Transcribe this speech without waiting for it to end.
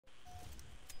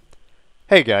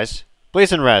Hey guys,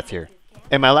 Blazing Wrath here.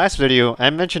 In my last video, I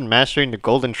mentioned mastering the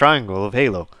golden triangle of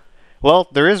Halo. Well,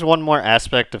 there is one more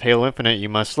aspect of Halo Infinite you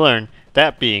must learn,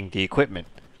 that being the equipment.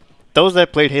 Those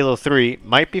that played Halo 3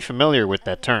 might be familiar with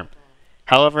that term.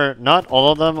 However, not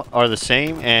all of them are the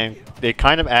same, and they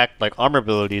kind of act like armor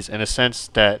abilities in a sense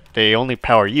that they only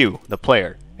power you, the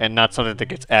player, and not something that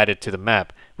gets added to the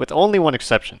map, with only one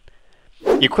exception.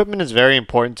 Equipment is very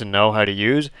important to know how to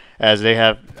use, as they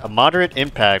have a moderate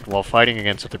impact while fighting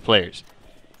against other players.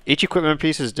 Each equipment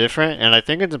piece is different, and I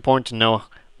think it's important to know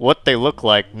what they look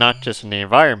like, not just in the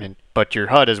environment, but your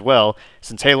HUD as well,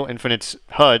 since Halo Infinite's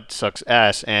HUD sucks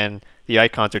ass and the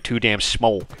icons are too damn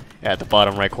small at the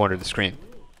bottom right corner of the screen.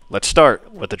 Let's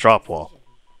start with the drop wall.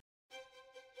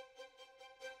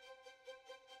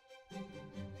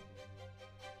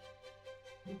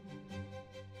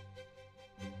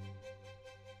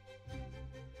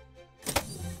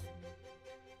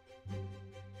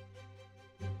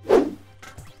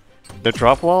 The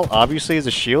drop wall obviously is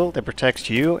a shield that protects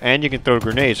you, and you can throw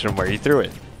grenades from where you threw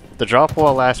it. The drop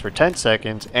wall lasts for 10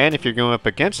 seconds, and if you're going up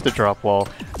against the drop wall,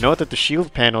 note that the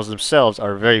shield panels themselves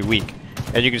are very weak,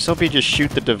 and you can simply just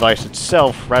shoot the device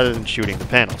itself rather than shooting the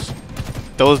panels.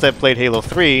 Those that played Halo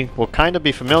 3 will kind of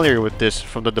be familiar with this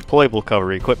from the deployable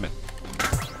cover equipment.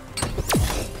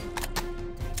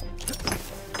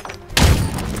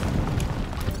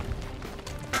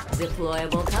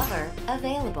 Deployable cover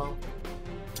available.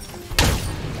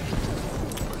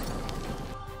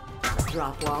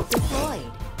 Drop wall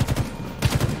deployed.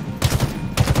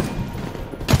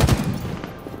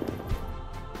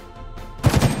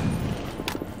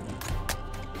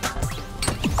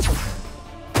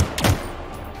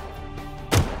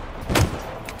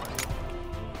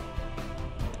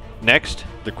 Next,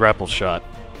 the Grapple Shot.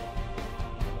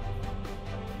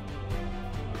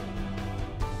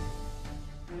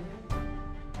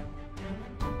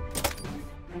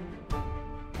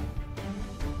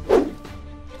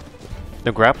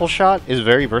 The Grapple Shot is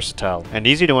very versatile and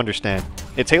easy to understand.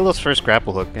 It's Halo's first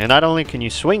grapple hook, and not only can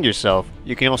you swing yourself,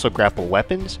 you can also grapple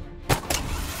weapons,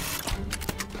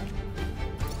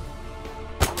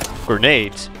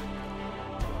 grenades,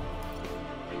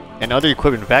 and other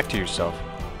equipment back to yourself.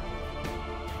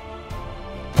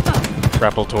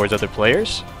 Grapple towards other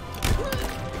players.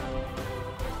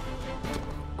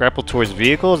 Grapple towards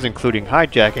vehicles, including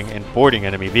hijacking and boarding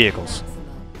enemy vehicles.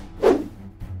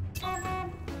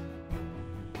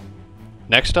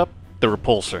 Next up, the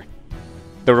Repulsor.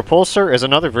 The Repulsor is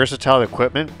another versatile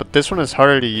equipment, but this one is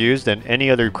harder to use than any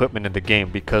other equipment in the game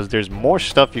because there's more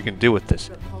stuff you can do with this.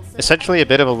 Essentially a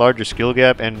bit of a larger skill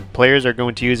gap, and players are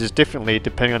going to use this differently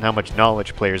depending on how much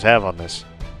knowledge players have on this.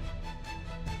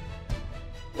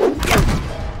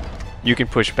 You can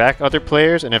push back other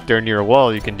players, and if they're near a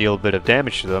wall you can deal a bit of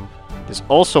damage to them. This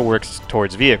also works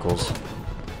towards vehicles.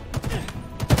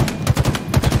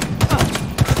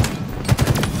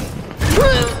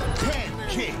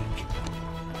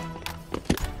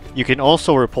 You can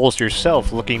also repulse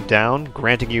yourself looking down,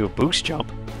 granting you a boost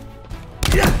jump.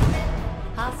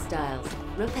 Hostiles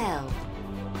repelled.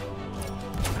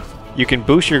 You can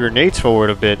boost your grenades forward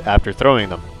a bit after throwing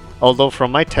them. Although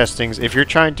from my testings, if you're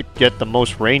trying to get the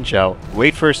most range out,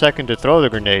 wait for a second to throw the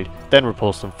grenade, then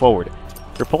repulse them forward.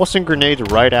 Repulsing grenades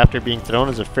right after being thrown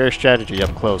is a fair strategy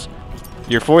up close.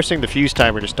 You're forcing the fuse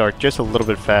timer to start just a little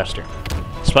bit faster.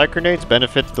 Spike grenades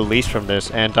benefit the least from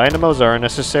this, and dynamos are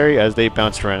unnecessary as they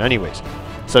bounce around anyways.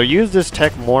 So use this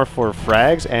tech more for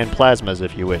frags and plasmas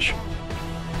if you wish.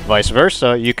 Vice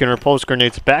versa, you can repulse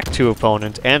grenades back to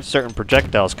opponents and certain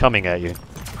projectiles coming at you.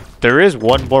 There is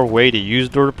one more way to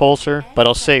use the repulsor, but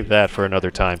I'll save that for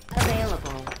another time.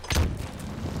 Available.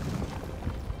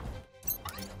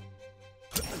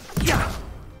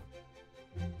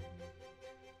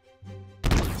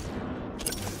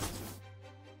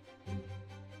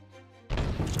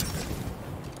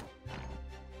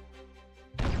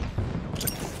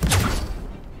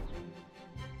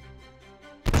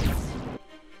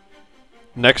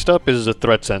 Next up is the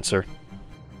threat sensor.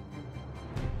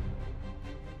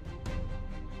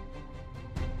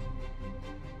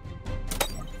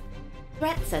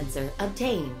 Threat sensor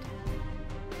obtained.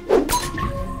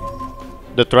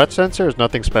 The threat sensor is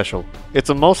nothing special. It's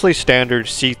a mostly standard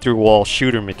see-through wall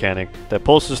shooter mechanic that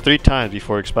pulses 3 times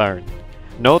before expiring.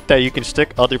 Note that you can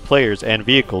stick other players and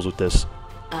vehicles with this.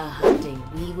 A-hunting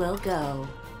we will go.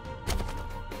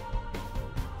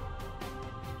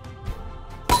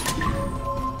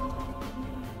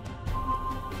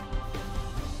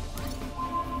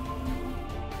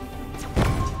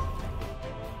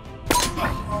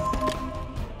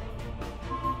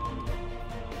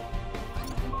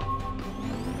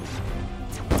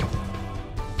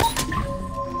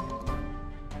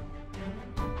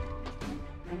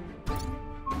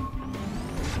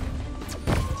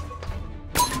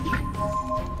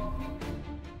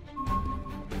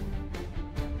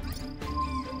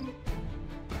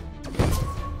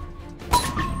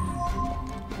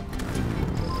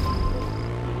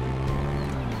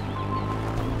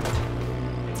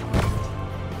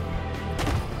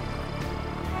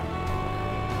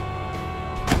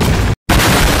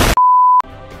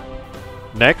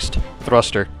 Next,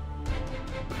 Thruster.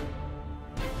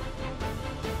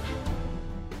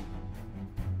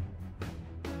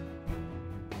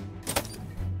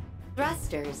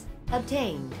 Thrusters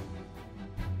obtained.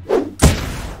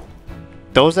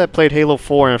 Those that played Halo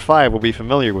 4 and 5 will be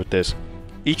familiar with this.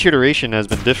 Each iteration has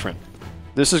been different.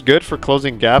 This is good for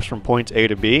closing gaps from points A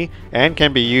to B, and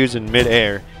can be used in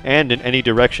mid-air and in any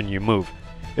direction you move.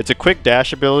 It's a quick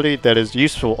dash ability that is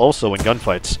useful also in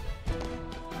gunfights.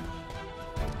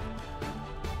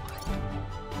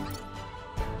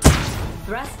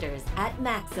 Thrusters at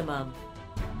maximum.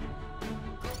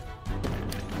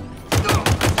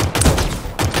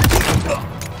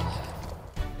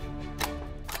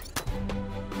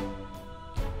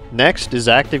 Next is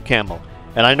Active Camo,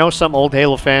 and I know some old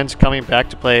Halo fans coming back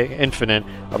to play Infinite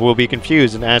will be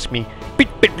confused and ask me,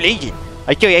 But Legend,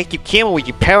 I thought Active Camo was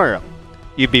your power up.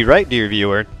 You'd be right, dear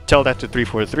viewer, tell that to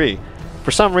 343.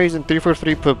 For some reason,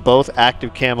 343 put both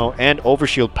Active Camo and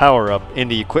Overshield power up in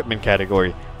the equipment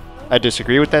category. I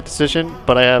disagree with that decision,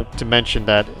 but I have to mention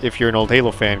that if you're an old Halo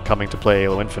fan coming to play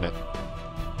Halo Infinite.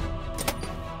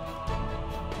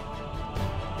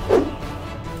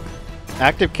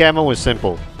 Active Camo is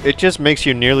simple. It just makes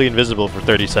you nearly invisible for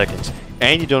 30 seconds,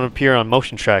 and you don't appear on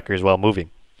motion trackers while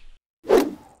moving.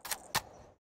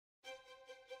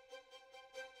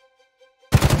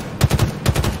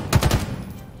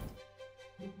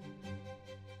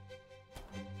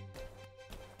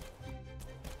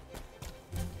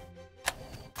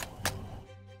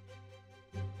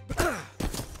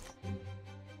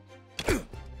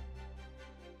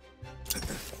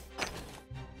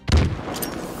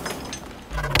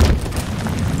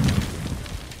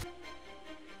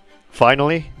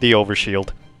 Finally, the Overshield.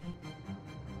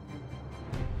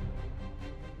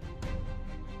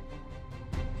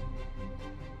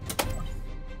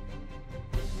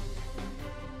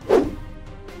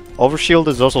 Overshield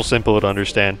is also simple to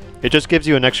understand. It just gives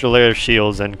you an extra layer of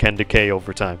shields and can decay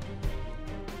over time.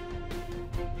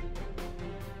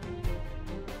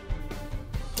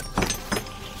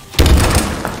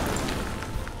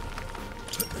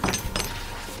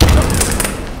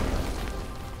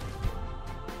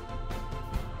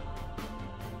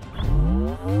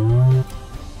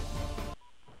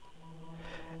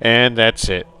 And that's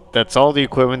it. That's all the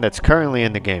equipment that's currently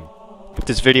in the game. If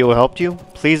this video helped you,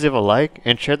 please leave a like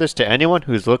and share this to anyone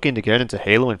who's looking to get into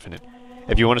Halo Infinite.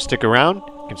 If you want to stick around,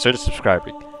 consider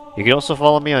subscribing. You can also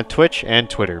follow me on Twitch and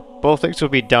Twitter. Both links will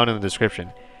be down in the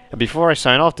description. And before I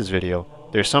sign off this video,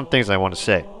 there's some things I want to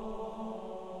say.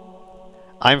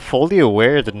 I'm fully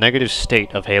aware of the negative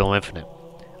state of Halo Infinite.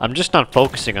 I'm just not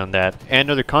focusing on that,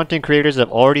 and other content creators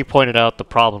have already pointed out the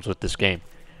problems with this game.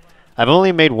 I've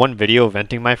only made one video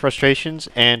venting my frustrations,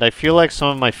 and I feel like some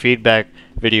of my feedback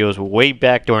videos way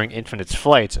back during Infinite's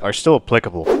flights are still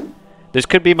applicable. This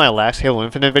could be my last Halo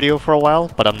Infinite video for a while,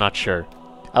 but I'm not sure.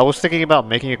 I was thinking about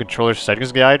making a controller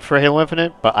settings guide for Halo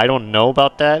Infinite, but I don't know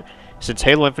about that, since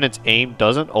Halo Infinite's aim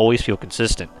doesn't always feel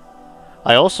consistent.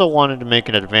 I also wanted to make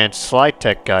an advanced slide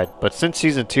tech guide, but since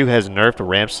Season 2 has nerfed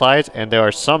ramp slides and there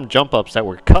are some jump ups that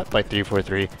were cut by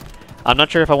 343, I'm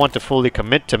not sure if I want to fully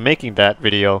commit to making that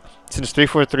video, since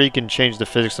 343 can change the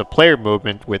physics of player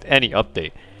movement with any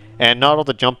update, and not all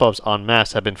the jump ups en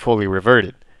masse have been fully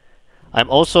reverted. I'm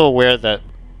also aware that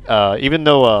even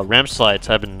though ramp slides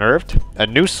have been nerfed, a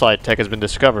new slide tech has been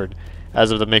discovered.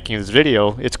 As of the making of this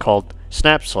video, it's called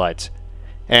snap slides.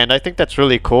 And I think that's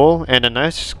really cool, and a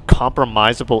nice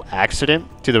compromisable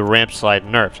accident to the ramp slide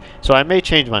nerfs, so I may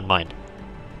change my mind.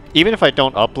 Even if I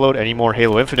don't upload any more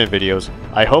Halo Infinite videos,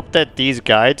 I hope that these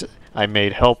guides I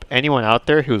made help anyone out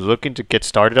there who's looking to get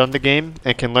started on the game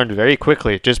and can learn very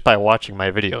quickly just by watching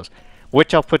my videos,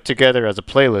 which I'll put together as a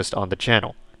playlist on the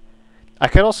channel. I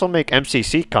could also make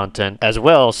MCC content as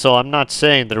well, so I'm not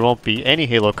saying there won't be any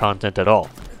Halo content at all.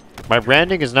 My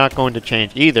branding is not going to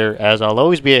change either, as I'll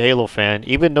always be a Halo fan,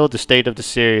 even though the state of the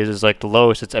series is like the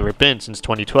lowest it's ever been since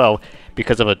 2012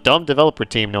 because of a dumb developer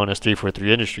team known as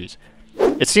 343 Industries.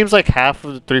 It seems like half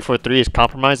of the 343 is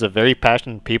comprised of very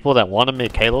passionate people that want to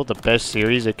make Halo the best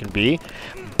series it can be,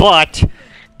 but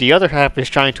the other half is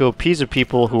trying to appease the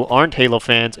people who aren't Halo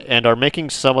fans and are making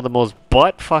some of the most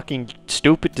butt-fucking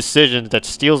stupid decisions that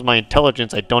steals my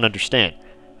intelligence I don't understand.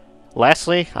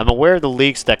 Lastly, I'm aware of the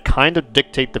leaks that kind of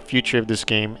dictate the future of this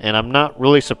game, and I'm not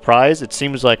really surprised. It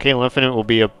seems like Halo Infinite will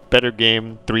be a better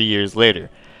game 3 years later.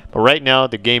 But right now,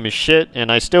 the game is shit,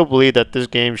 and I still believe that this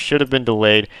game should have been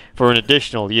delayed for an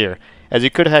additional year, as you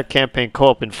could have had campaign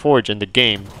co-op and Forge in the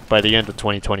game by the end of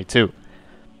 2022.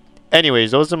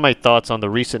 Anyways, those are my thoughts on the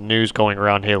recent news going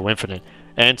around Halo Infinite,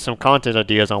 and some content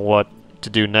ideas on what to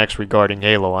do next regarding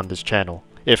Halo on this channel,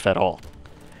 if at all.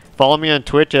 Follow me on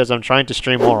Twitch as I'm trying to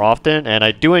stream more often, and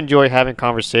I do enjoy having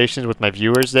conversations with my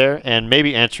viewers there and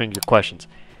maybe answering your questions.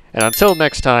 And until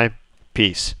next time,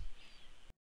 peace.